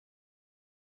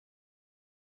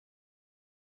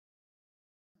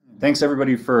Thanks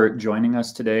everybody for joining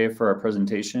us today for our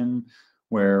presentation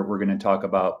where we're going to talk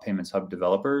about Payments Hub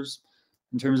developers.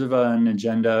 In terms of an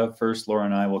agenda, first Laura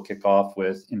and I will kick off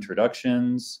with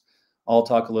introductions. I'll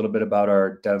talk a little bit about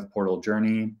our dev portal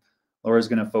journey. Laura's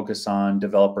going to focus on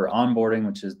developer onboarding,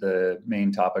 which is the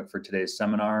main topic for today's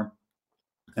seminar,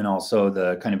 and also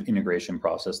the kind of integration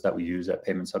process that we use at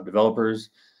Payments Hub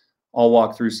developers. I'll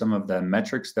walk through some of the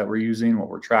metrics that we're using, what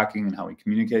we're tracking, and how we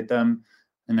communicate them.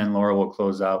 And then Laura will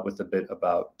close out with a bit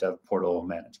about dev portal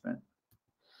management.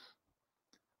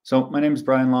 So my name is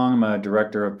Brian Long. I'm a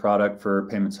director of product for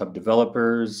Payments Hub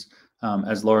developers.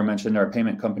 As Laura mentioned, our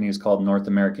payment company is called North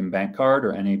American Bank Card,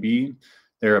 or NAB.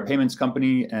 They're a payments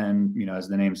company, and as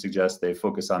the name suggests, they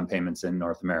focus on payments in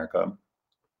North America.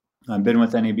 I've been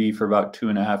with NAB for about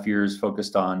 2.5 years,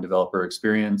 focused on developer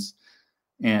experience.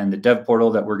 And the dev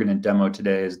portal that we're going to demo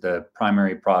today is the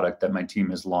primary product that my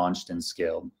team has launched and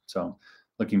scaled. So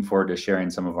looking forward to sharing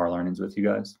some of our learnings with you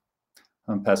guys.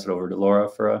 I'll pass it over to Laura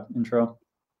for an intro.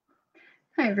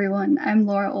 Hi, everyone. I'm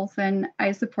Laura Olson.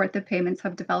 I support the Payments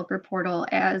Hub developer portal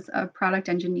as a product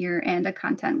engineer and a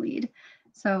content lead.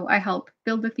 So I help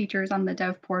build the features on the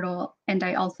dev portal, and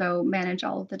I also manage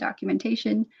all of the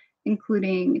documentation,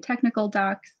 including technical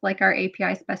docs like our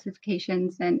API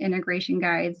specifications and integration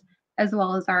guides, as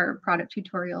well as our product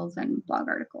tutorials and blog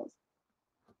articles.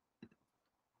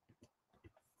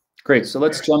 Great, so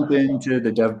let's jump into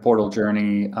the dev portal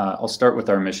journey. I'll start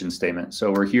with our mission statement.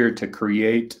 So we're here to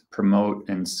create, promote,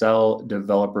 and sell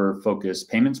developer-focused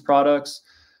payments products.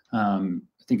 I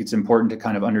think it's important to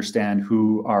kind of understand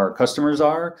who our customers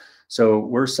are. So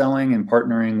we're selling and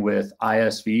partnering with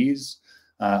ISVs.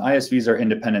 ISVs are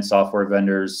independent software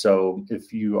vendors. So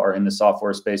if you are in the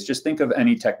software space, just think of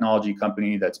any technology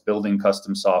company that's building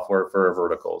custom software for a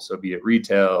vertical. So be it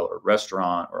retail or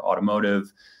restaurant or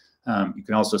automotive. You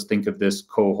can also think of this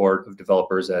cohort of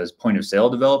developers as point of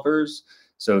sale developers.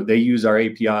 So they use our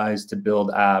APIs to build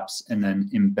apps and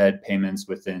then embed payments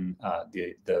within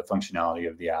the functionality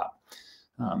of the app.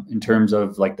 In terms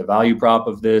of like the value prop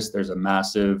of this, there's a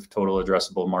massive total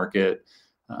addressable market.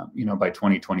 By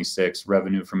 2026,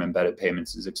 revenue from embedded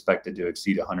payments is expected to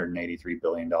exceed $183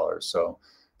 billion. So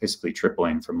basically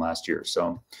tripling from last year.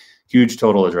 So huge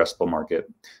total addressable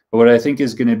market. But what I think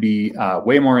is going to be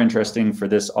way more interesting for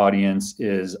this audience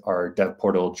is our dev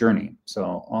portal journey.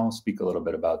 So I'll speak a little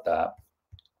bit about that.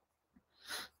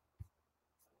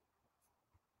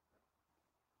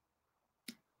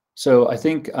 So I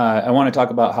think I want to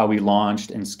talk about how we launched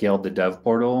and scaled the dev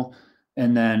portal,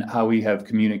 and then how we have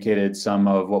communicated some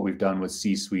of what we've done with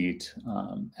C-Suite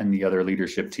and the other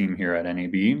leadership team here at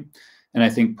NAB. And I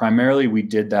think primarily we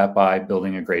did that by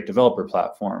building a great developer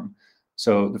platform.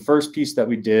 So the first piece that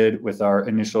we did with our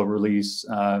initial release,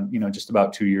 just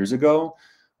about 2 years ago,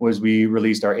 was we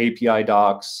released our API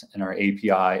docs and our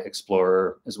API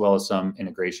Explorer, as well as some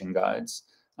integration guides.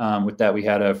 With that, we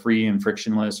had a free and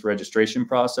frictionless registration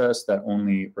process that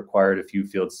only required a few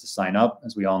fields to sign up.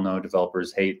 As we all know,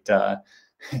 developers hate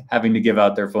having to give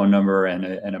out their phone number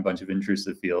and a bunch of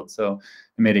intrusive fields. So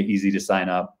it made it easy to sign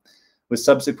up. With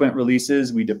subsequent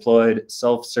releases, we deployed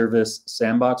self-service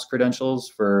sandbox credentials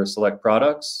for select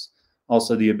products.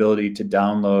 Also the ability to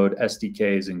download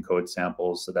SDKs and code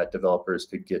samples so that developers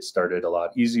could get started a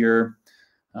lot easier.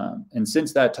 And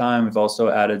since that time, we've also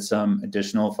added some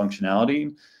additional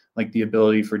functionality, like the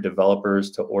ability for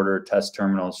developers to order test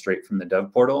terminals straight from the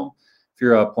dev portal. If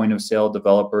you're a point of sale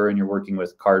developer and you're working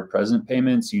with card present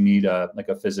payments, you need a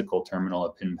physical terminal,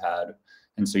 a PIN pad.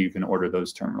 And so you can order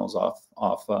those terminals off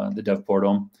the dev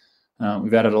portal.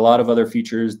 We've added a lot of other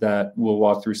features that we'll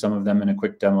walk through some of them in a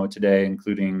quick demo today,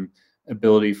 including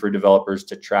ability for developers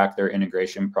to track their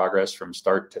integration progress from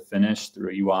start to finish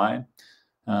through a UI.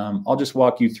 I'll just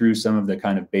walk you through some of the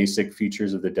kind of basic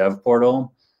features of the dev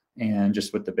portal and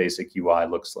just what the basic UI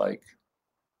looks like.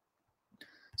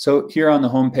 So here on the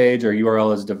homepage, our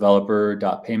URL is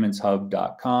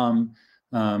developer.paymentshub.com.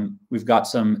 We've got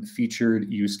some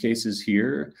featured use cases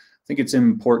here. I think it's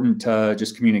important to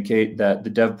just communicate that the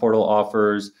dev portal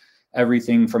offers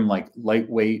everything from like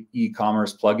lightweight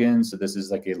e-commerce plugins. So this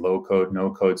is like a low code,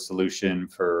 no code solution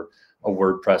for a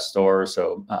WordPress store.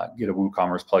 So get a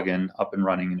WooCommerce plugin up and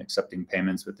running and accepting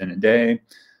payments within a day,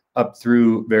 up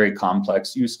through very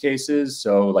complex use cases.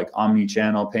 So like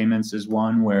omni-channel payments is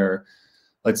one where,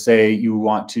 let's say you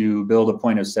want to build a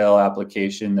point of sale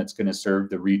application that's going to serve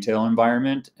the retail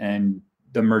environment, and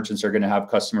the merchants are going to have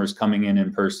customers coming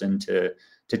in person to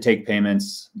take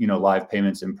payments, live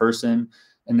payments in person.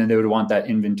 And then they would want that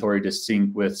inventory to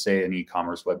sync with, say, an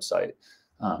e-commerce website.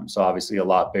 So obviously a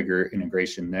lot bigger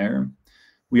integration there.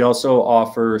 We also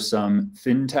offer some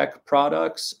fintech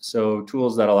products, so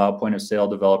tools that allow point of sale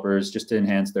developers just to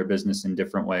enhance their business in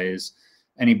different ways.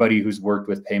 Anybody who's worked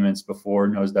with payments before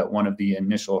knows that one of the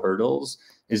initial hurdles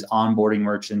is onboarding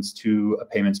merchants to a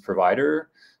payments provider.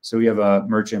 So we have a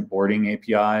merchant boarding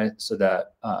API so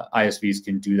that ISVs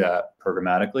can do that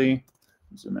programmatically.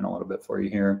 Zoom in a little bit for you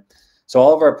here. So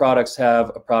all of our products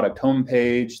have a product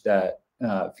homepage that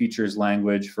features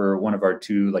language for one of our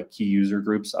two key user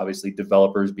groups, obviously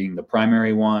developers being the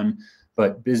primary one,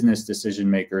 but business decision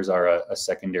makers are a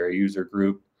secondary user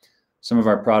group. Some of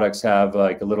our products have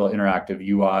a little interactive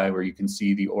UI where you can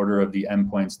see the order of the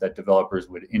endpoints that developers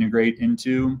would integrate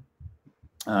into.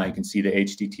 You can see the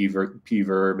HTTP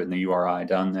verb and the URI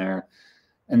down there.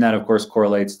 And that, of course,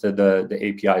 correlates to the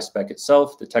API spec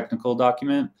itself, the technical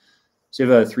document. So you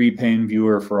have a 3-pane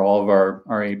viewer for all of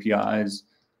our APIs.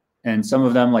 And some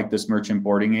of them, like this merchant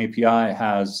boarding API,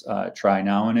 has try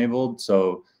now enabled.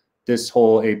 So this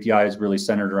whole API is really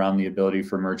centered around the ability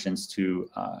for merchants to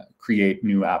create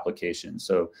new applications.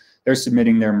 So they're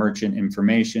submitting their merchant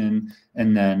information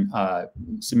and then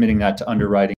submitting that to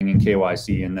underwriting and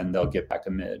KYC, and then they'll get back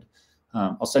a MID.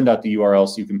 I'll send out the URL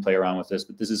so you can play around with this,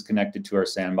 but this is connected to our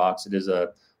sandbox. It is a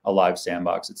live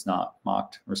sandbox. It's not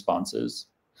mocked responses.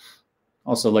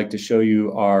 Also like to show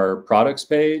you our products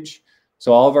page.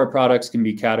 So all of our products can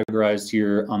be categorized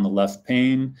here on the left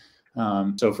pane.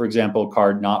 So for example,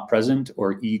 card not present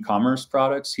or e-commerce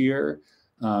products here.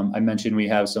 I mentioned we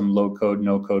have some low code,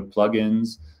 no code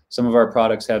plugins. Some of our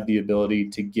products have the ability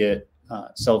to get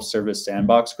self-service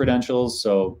sandbox credentials.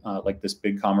 So like this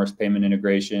BigCommerce payment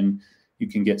integration, you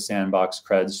can get sandbox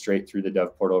creds straight through the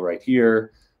dev portal right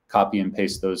here, copy and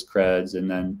paste those creds, and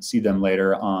then see them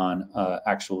later on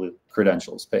actual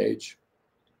credentials page.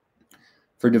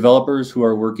 For developers who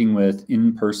are working with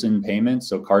in-person payments,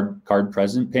 so card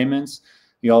present payments,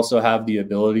 we also have the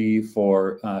ability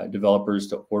for developers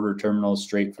to order terminals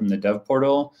straight from the dev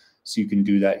portal. So you can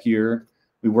do that here.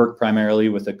 We work primarily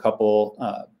with a couple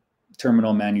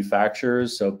terminal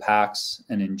manufacturers. So Pax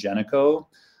and Ingenico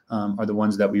are the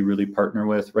ones that we really partner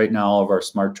with. Right now, all of our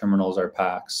smart terminals are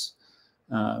Pax.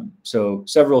 So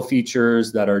several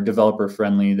features that are developer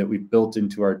friendly that we've built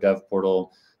into our dev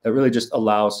portal that really just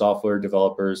allow software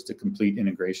developers to complete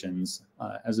integrations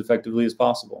as effectively as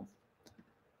possible.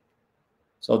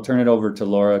 So I'll turn it over to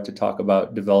Laura to talk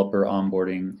about developer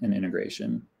onboarding and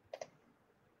integration.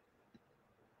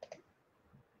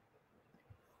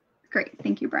 Great,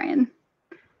 thank you, Brian.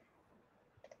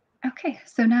 Okay,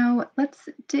 so now let's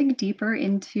dig deeper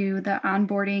into the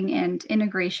onboarding and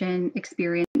integration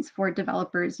experience for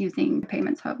developers using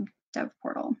Payments Hub Dev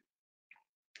Portal.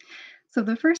 So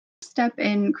the first step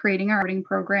in creating our onboarding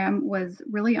program was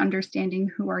really understanding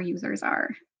who our users are.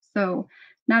 So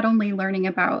not only learning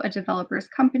about a developer's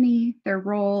company, their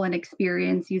role and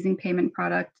experience using payment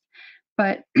products,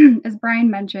 but as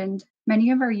Brian mentioned,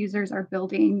 many of our users are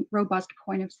building robust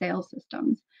point of sale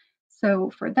systems.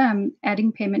 So for them,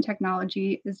 adding payment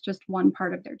technology is just one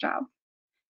part of their job.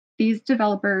 These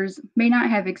developers may not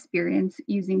have experience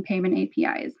using payment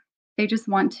APIs. They just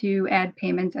want to add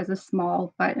payments as a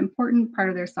small but important part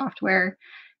of their software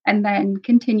and then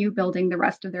continue building the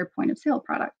rest of their point of sale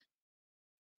product.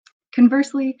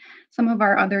 Conversely, some of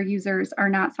our other users are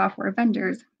not software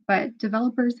vendors, but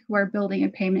developers who are building a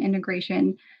payment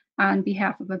integration on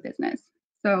behalf of a business.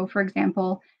 So for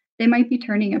example, they might be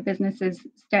turning a business's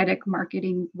static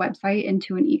marketing website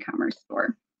into an e-commerce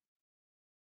store.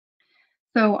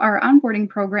 So our onboarding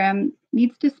program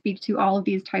needs to speak to all of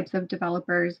these types of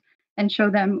developers and show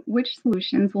them which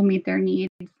solutions will meet their needs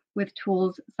with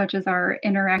tools such as our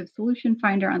interactive solution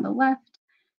finder on the left,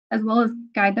 as well as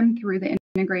guide them through the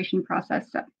integration process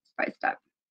step by step.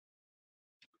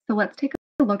 So let's take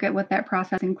a look at what that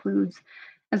process includes,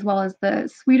 as well as the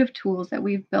suite of tools that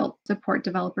we've built to support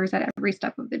developers at every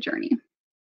step of the journey.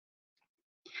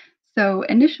 So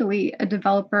initially, a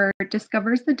developer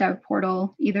discovers the dev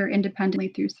portal either independently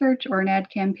through search or an ad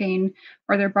campaign,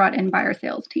 or they're brought in by our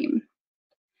sales team.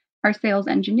 Our sales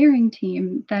engineering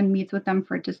team then meets with them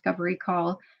for a discovery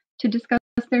call to discuss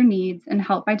their needs and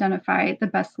help identify the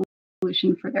best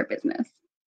solution for their business.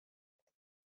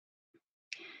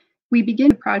 We begin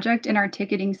the project in our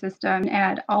ticketing system and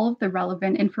add all of the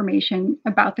relevant information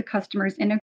about the customer's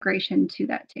integration to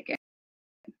that ticket.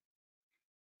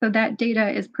 So that data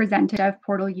is presented in Dev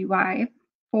Portal UI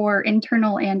for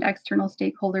internal and external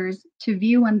stakeholders to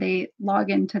view when they log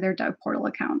into their Dev Portal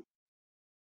account.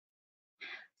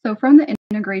 So from the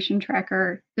integration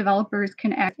tracker, developers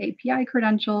can add API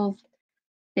credentials,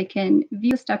 they can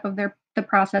view a step of the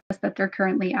process that they're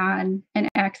currently on and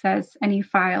access any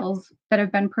files that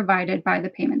have been provided by the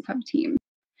Payments Hub team.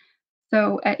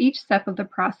 So at each step of the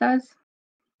process,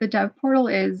 the Dev Portal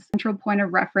is a central point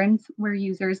of reference where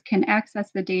users can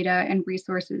access the data and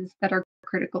resources that are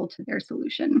critical to their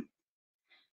solution.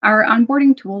 Our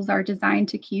onboarding tools are designed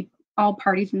to keep all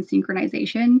parties in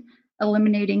synchronization,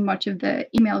 eliminating much of the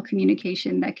email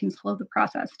communication that can slow the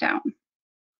process down.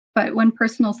 But when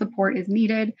personal support is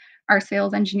needed, our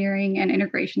sales engineering and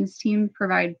integrations team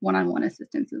provide one-on-one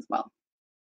assistance as well.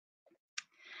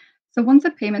 So once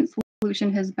a payment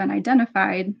solution has been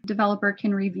identified, the developer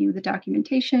can review the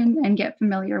documentation and get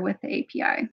familiar with the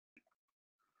API.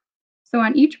 So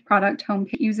on each product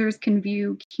homepage, users can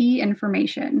view key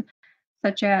information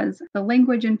such as the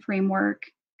language and framework,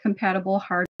 compatible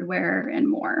hardware, and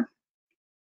more.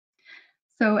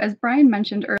 So as Brian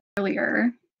mentioned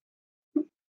earlier,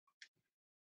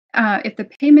 if the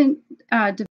payment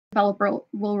developer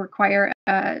will require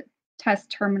a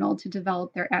test terminal to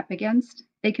develop their app against,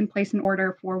 they can place an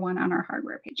order for one on our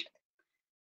hardware page.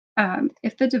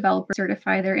 If the developer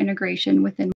certify their integration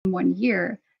within 1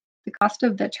 year, the cost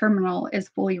of the terminal is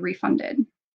fully refunded.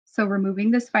 So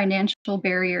removing this financial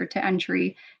barrier to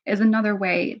entry is another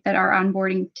way that our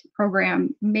onboarding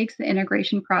program makes the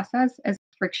integration process as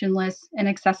frictionless and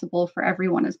accessible for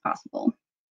everyone as possible.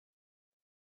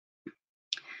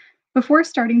 Before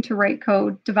starting to write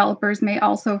code, developers may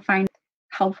also find it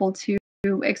helpful to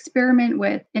experiment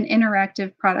with an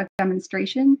interactive product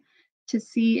demonstration to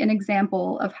see an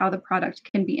example of how the product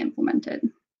can be implemented.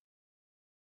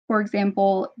 For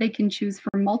example, they can choose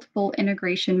from multiple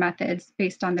integration methods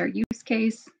based on their use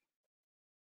case,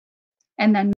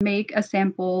 and then make a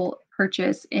sample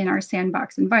purchase in our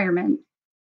sandbox environment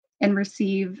and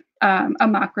receive a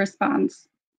mock response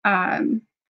from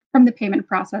the payment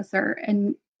processor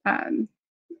and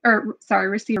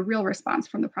receive a real response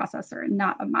from the processor and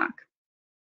not a mock.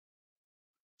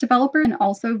 Developers can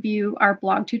also view our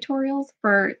blog tutorials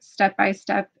for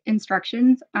step-by-step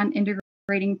instructions on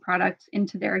integrating products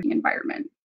into their environment.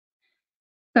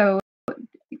 So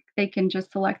they can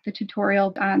just select the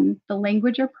tutorial on the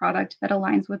language or product that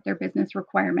aligns with their business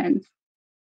requirements,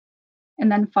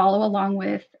 and then follow along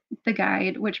with the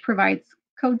guide, which provides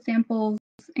code samples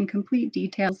and complete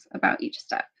details about each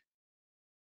step.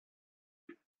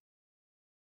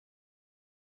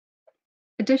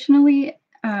 Additionally,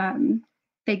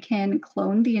 they can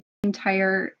clone the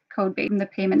entire code base from the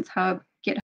Payments Hub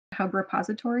GitHub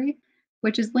repository,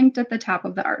 which is linked at the top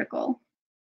of the article.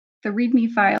 The README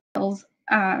files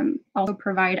also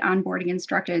provide onboarding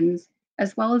instructions,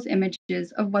 as well as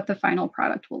images of what the final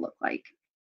product will look like.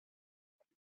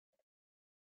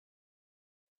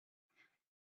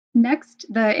 Next,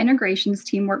 the integrations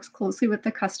team works closely with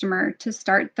the customer to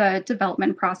start the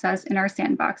development process in our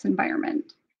sandbox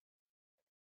environment.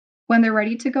 When they're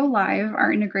ready to go live,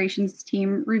 our integrations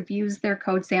team reviews their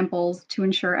code samples to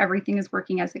ensure everything is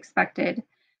working as expected.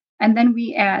 And then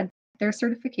we add their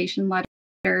certification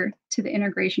letter to the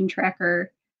integration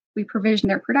tracker. We provision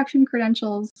their production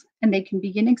credentials, and they can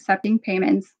begin accepting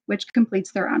payments, which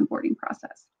completes their onboarding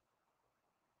process.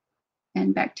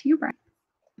 And back to you, Brian.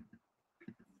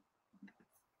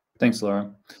 Thanks, Laura.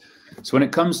 So when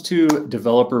it comes to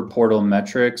developer portal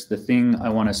metrics, the thing I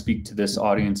want to speak to this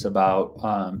audience about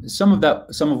is some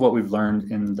of what we've learned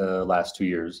in the last 2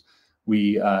 years.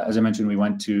 We, as I mentioned, we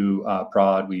went to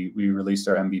prod. We released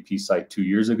our MVP site 2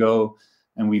 years ago,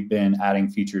 and we've been adding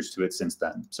features to it since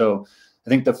then. So I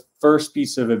think the first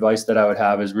piece of advice that I would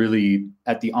have is really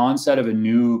at the onset of a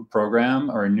new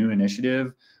program or a new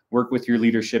initiative, work with your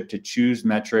leadership to choose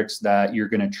metrics that you're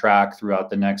going to track throughout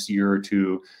the next year or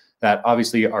two that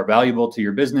obviously are valuable to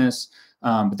your business,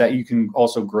 but that you can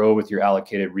also grow with your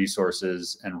allocated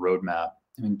resources and roadmap.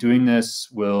 I mean, doing this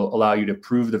will allow you to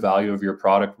prove the value of your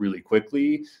product really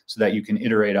quickly so that you can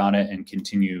iterate on it and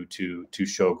continue to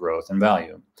show growth and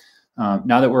value.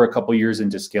 Now that we're a couple years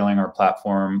into scaling our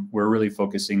platform, we're really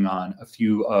focusing on a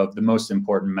few of the most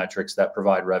important metrics that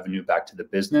provide revenue back to the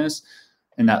business.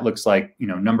 And that looks like,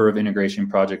 number of integration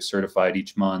projects certified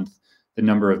each month, the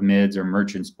number of MIDs or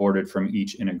merchants boarded from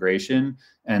each integration,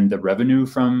 and the revenue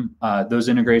from those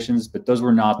integrations, but those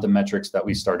were not the metrics that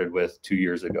we started with 2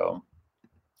 years ago.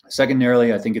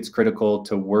 Secondarily, I think it's critical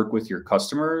to work with your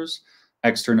customers,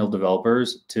 external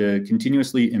developers, to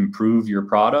continuously improve your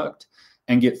product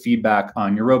and get feedback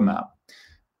on your roadmap.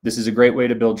 This is a great way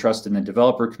to build trust in the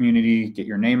developer community, get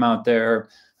your name out there.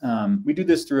 We do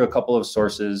this through a couple of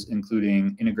sources,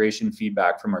 including integration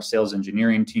feedback from our sales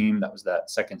engineering team. That was that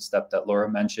second step that Laura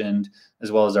mentioned,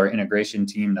 as well as our integration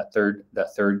team, that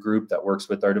third group that works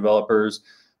with our developers.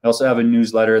 We also have a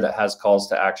newsletter that has calls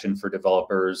to action for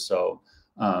developers. So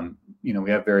we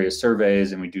have various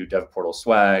surveys and we do Dev Portal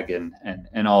swag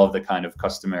and all of the kind of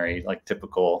customary, like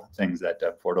typical things that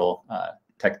Dev Portal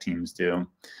tech teams do.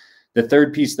 The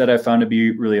third piece that I found to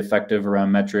be really effective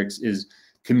around metrics is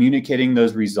communicating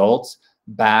those results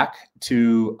back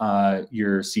to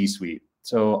your C-suite.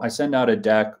 So I send out a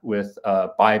deck with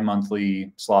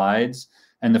bi-monthly slides,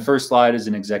 and the first slide is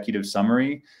an executive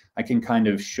summary. I can kind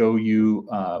of show you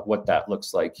what that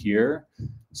looks like here.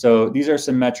 So these are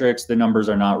some metrics. The numbers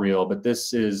are not real, but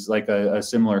this is like a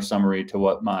similar summary to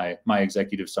what my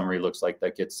executive summary looks like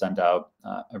that gets sent out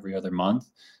every other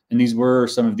month. And these were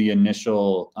some of the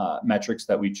initial metrics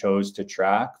that we chose to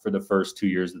track for the first 2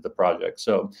 years of the project.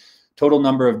 So total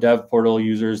number of Dev Portal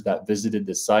users that visited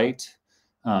the site,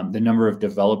 the number of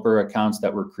developer accounts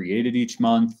that were created each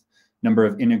month, number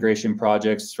of integration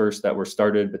projects first that were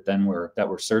started, but then that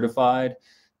were certified.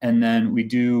 And then we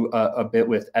do a bit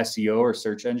with SEO or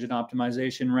search engine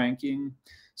optimization ranking.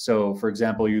 So for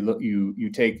example, you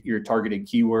take your targeted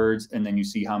keywords and then you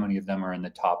see how many of them are in the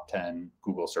top 10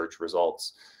 Google search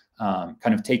results.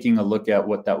 Kind of taking a look at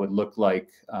what that would look like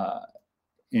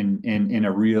in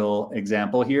a real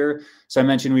example here. So I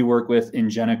mentioned we work with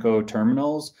Ingenico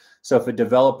terminals. So if a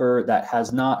developer that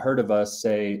has not heard of us,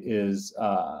 say, is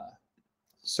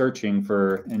searching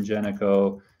for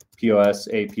Ingenico POS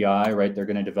API, right? They're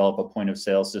going to develop a point of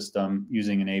sale system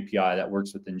using an API that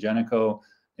works with Ingenico.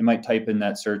 They might type in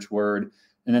that search word,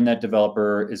 and then that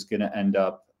developer is going to end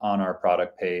up on our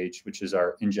product page, which is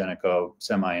our Ingenico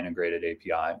semi-integrated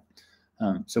API.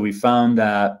 So we found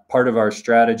that part of our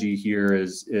strategy here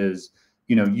is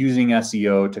using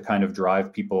SEO to kind of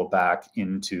drive people back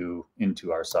into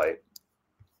our site.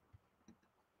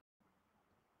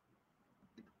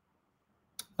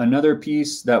 Another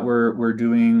piece that we're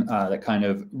doing that kind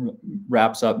of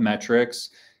wraps up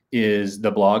metrics is the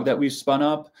blog that we've spun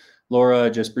up. Laura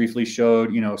just briefly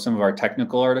showed, some of our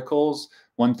technical articles.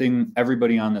 One thing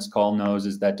everybody on this call knows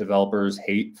is that developers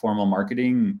hate formal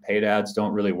marketing. Paid ads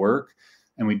don't really work.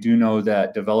 And we do know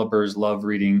that developers love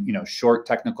reading, short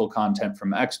technical content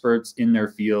from experts in their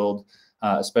field,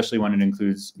 especially when it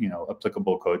includes,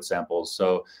 applicable code samples.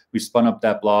 So we spun up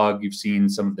that blog. You've seen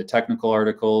some of the technical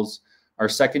articles. Our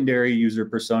secondary user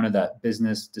persona, that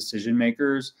business decision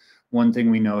makers, one thing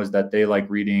we know is that they like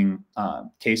reading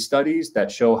case studies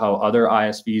that show how other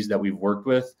ISVs that we've worked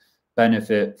with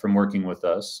benefit from working with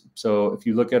us. So if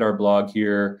you look at our blog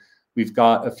here, we've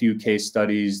got a few case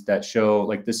studies that show,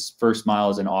 like, this First Mile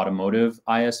is an automotive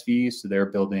ISV. So they're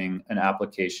building an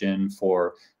application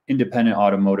for independent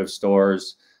automotive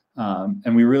stores.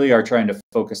 And we really are trying to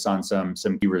focus on some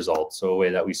key results. So a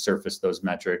way that we surface those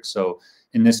metrics. So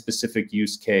in this specific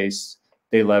use case,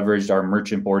 they leveraged our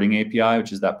merchant boarding API,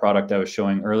 which is that product I was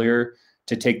showing earlier,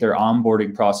 to take their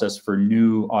onboarding process for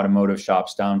new automotive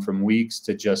shops down from weeks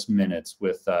to just minutes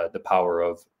with the power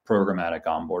of programmatic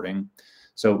onboarding.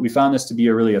 So we found this to be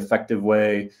a really effective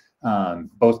way,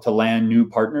 both to land new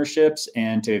partnerships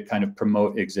and to kind of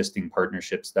promote existing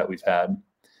partnerships that we've had.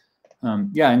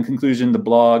 In conclusion, the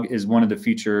blog is one of the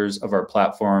features of our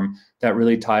platform that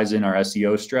really ties in our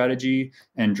SEO strategy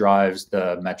and drives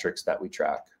the metrics that we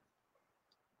track.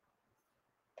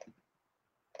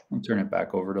 I'll turn it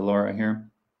back over to Laura here.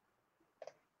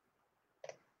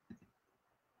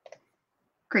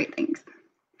 Great, thanks.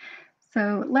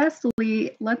 So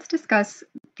lastly, let's discuss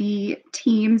the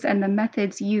teams and the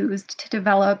methods used to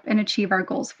develop and achieve our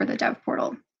goals for the Dev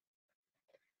Portal.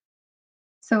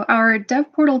 So our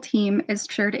Dev Portal team is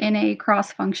structured in a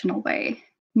cross-functional way,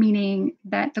 meaning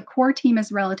that the core team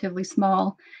is relatively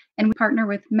small, and we partner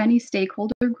with many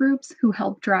stakeholder groups who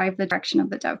help drive the direction of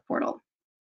the Dev Portal.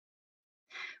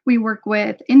 We work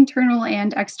with internal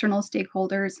and external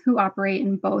stakeholders who operate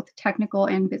in both technical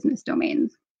and business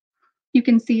domains. You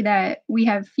can see that we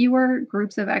have fewer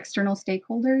groups of external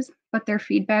stakeholders, but their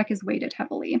feedback is weighted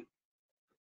heavily.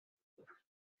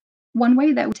 One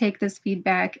way that we take this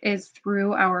feedback is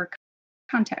through our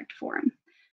contact form,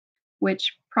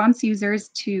 which prompts users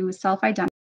to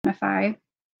self-identify,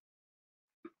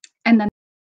 and then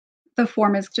the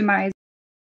form is optimized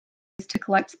to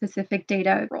collect specific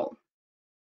data role.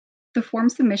 The form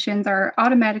submissions are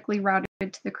automatically routed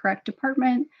to the correct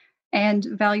department, and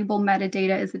valuable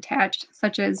metadata is attached,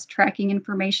 such as tracking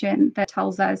information that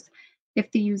tells us if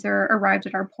the user arrived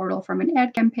at our portal from an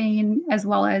ad campaign, as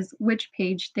well as which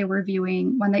page they were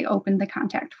viewing when they opened the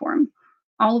contact form,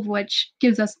 all of which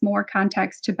gives us more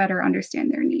context to better understand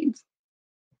their needs.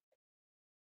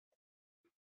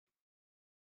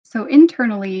 So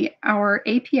internally, our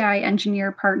API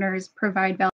engineer partners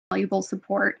provide valuable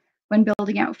support when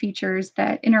building out features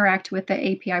that interact with the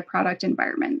API product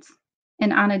environments.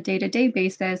 And on a day-to-day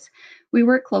basis, we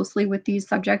work closely with these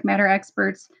subject matter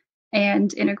experts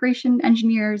and integration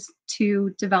engineers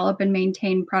to develop and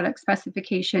maintain product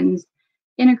specifications,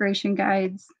 integration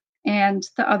guides, and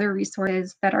the other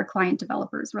resources that our client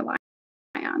developers rely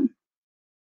on.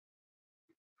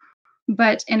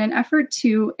 But in an effort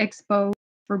to expose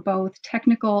for both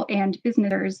technical and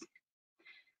businesses,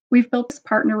 we've built this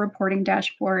partner reporting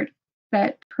dashboard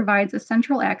that provides a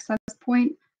central access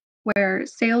point where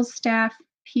sales staff,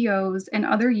 POs, and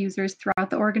other users throughout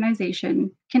the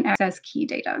organization can access key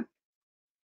data.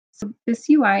 So this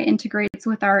UI integrates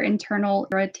with our internal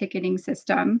Jira ticketing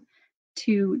system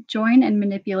to join and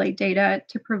manipulate data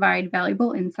to provide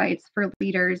valuable insights for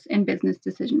leaders and business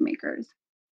decision makers.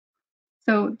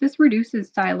 So this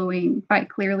reduces siloing by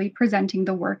clearly presenting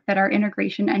the work that our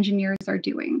integration engineers are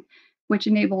doing, which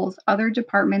enables other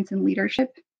departments and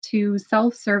leadership to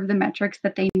self-serve the metrics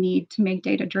that they need to make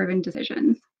data-driven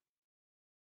decisions.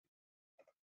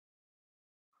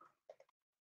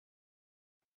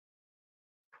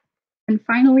 And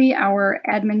finally, our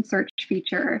admin search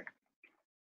feature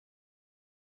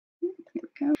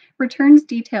returns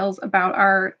details about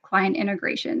our client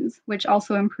integrations, which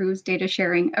also improves data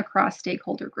sharing across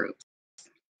stakeholder groups.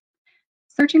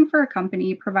 Searching for a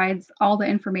company provides all the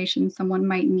information someone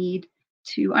might need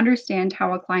to understand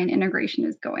how a client integration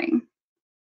is going.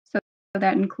 So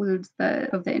that includes the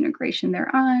integration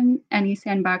they're on, any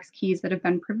sandbox keys that have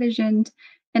been provisioned,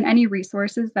 and any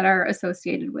resources that are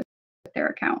associated with their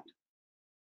account.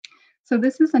 So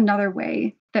this is another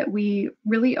way that we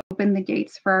really open the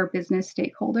gates for our business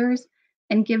stakeholders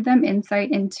and give them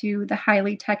insight into the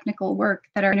highly technical work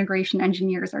that our integration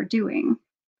engineers are doing.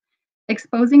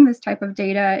 Exposing this type of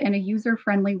data in a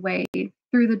user-friendly way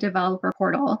through the developer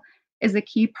portal is a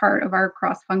key part of our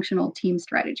cross-functional team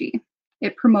strategy.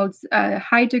 It promotes a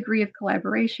high degree of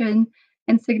collaboration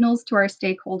and signals to our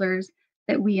stakeholders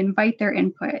that we invite their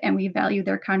input and we value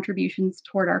their contributions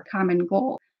toward our common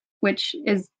goal, which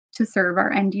is to serve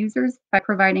our end users by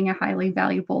providing a highly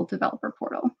valuable developer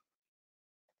portal.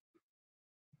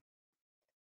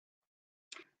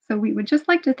 So we would just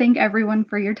like to thank everyone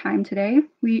for your time today.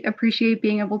 We appreciate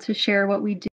being able to share what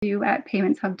we do at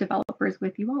Payments Hub Developers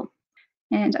with you all.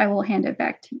 And I will hand it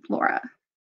back to Laura.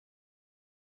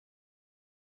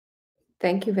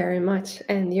 Thank you very much.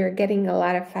 And you're getting a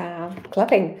lot of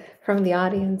clapping from the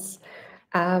audience.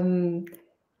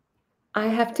 I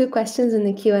have two questions in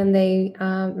the Q&A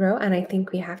row, and I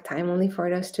think we have time only for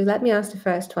those two. Let me ask the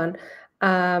first one.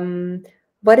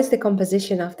 What is the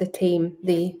composition of the team,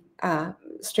 the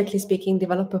strictly speaking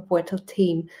developer portal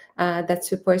team that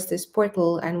supports this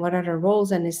portal, and what are the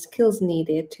roles and the skills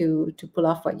needed to pull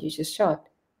off what you just showed?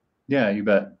 Yeah, you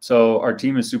bet. So our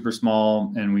team is super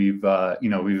small, and we've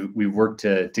worked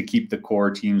to keep the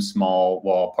core team small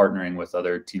while partnering with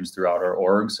other teams throughout our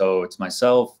org. So it's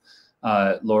myself,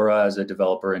 Laura as a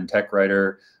developer and tech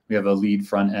writer. We have a lead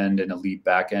front end and a lead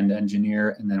back end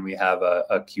engineer, and then we have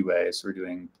a QA. So we're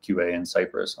doing QA in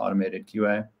Cypress, automated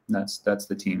QA. And that's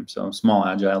the team. So small,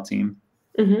 agile team.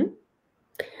 Mm-hmm.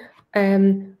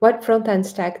 What front end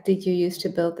stack did you use to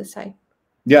build the site?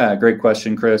 Yeah, great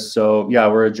question, Chris. So yeah,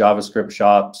 we're a JavaScript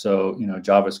shop. So,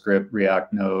 JavaScript,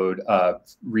 React Node,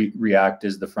 React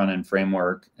is the front end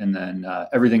framework. And then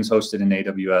everything's hosted in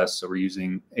AWS. So we're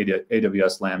using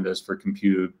AWS Lambdas for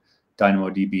compute,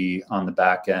 DynamoDB on the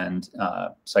back end,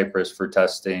 Cypress for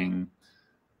testing,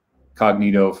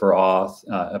 Cognito for auth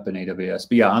up in AWS.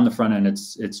 But yeah, on the front end,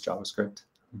 it's JavaScript.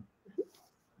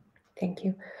 Thank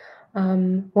you.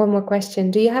 One more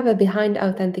question. Do you have a behind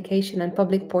authentication and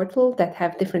public portal that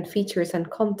have different features and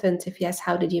content? If yes,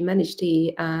 how did you manage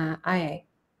the IA?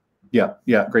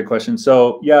 Yeah, great question.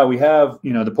 So yeah, we have,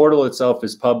 the portal itself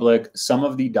is public. Some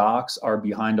of the docs are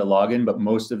behind a login, but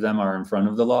most of them are in front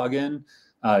of the login,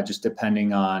 just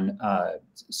depending on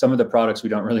some of the products we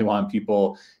don't really want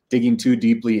people digging too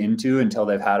deeply into until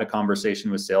they've had a conversation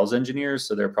with sales engineers.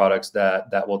 So they're products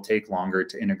that will take longer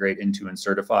to integrate into and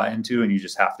certify into, and you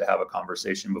just have to have a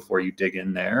conversation before you dig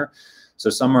in there. So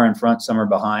some are in front, some are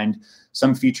behind.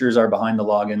 Some features are behind the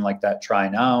login, like that try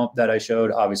now that I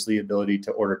showed. Obviously, ability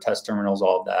to order test terminals,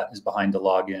 all of that is behind the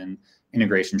login.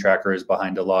 Integration tracker is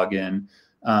behind a login.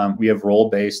 We have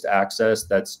role-based access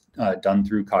that's done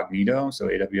through Cognito, so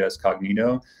AWS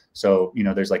Cognito. So,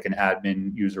 there's like an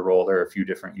admin user role. There are a few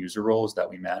different user roles that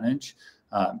we manage.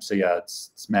 So yeah,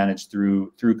 it's managed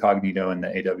through Cognito and the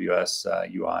AWS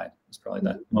UI. It's probably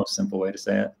the most simple way to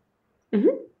say it.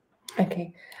 Mm-hmm.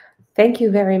 Okay. Thank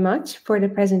you very much for the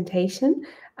presentation.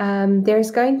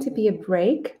 There's going to be a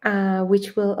break,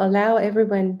 which will allow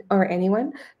everyone or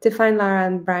anyone to find Laura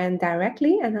and Brian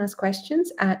directly and ask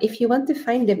questions. If you want to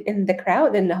find them in the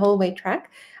crowd, in the hallway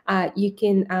track, you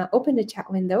can open the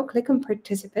chat window, click on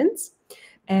participants,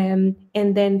 and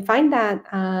then find that,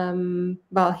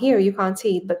 well, here you can't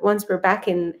see it, but once we're back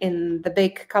in the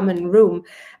big common room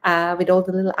with all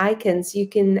the little icons, you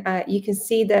can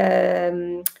see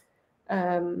the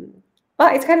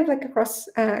well, it's kind of like a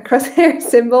crosshair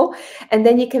symbol, and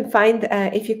then you can find,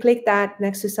 if you click that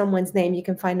next to someone's name, you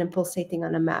can find them pulsating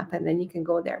on a map, and then you can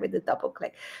go there with a double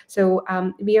click. So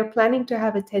we are planning to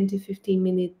have a 10 to 15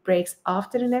 minute breaks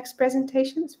after the next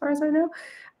presentation, as far as I know.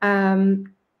 And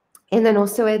then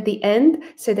also at the end,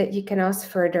 so that you can ask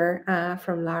further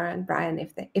from Lara and Brian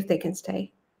if they can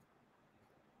stay.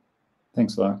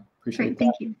 Thanks, Lara. Appreciate it. Great,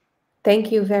 thank you.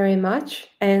 Thank you very much,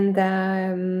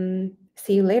 and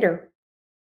see you later.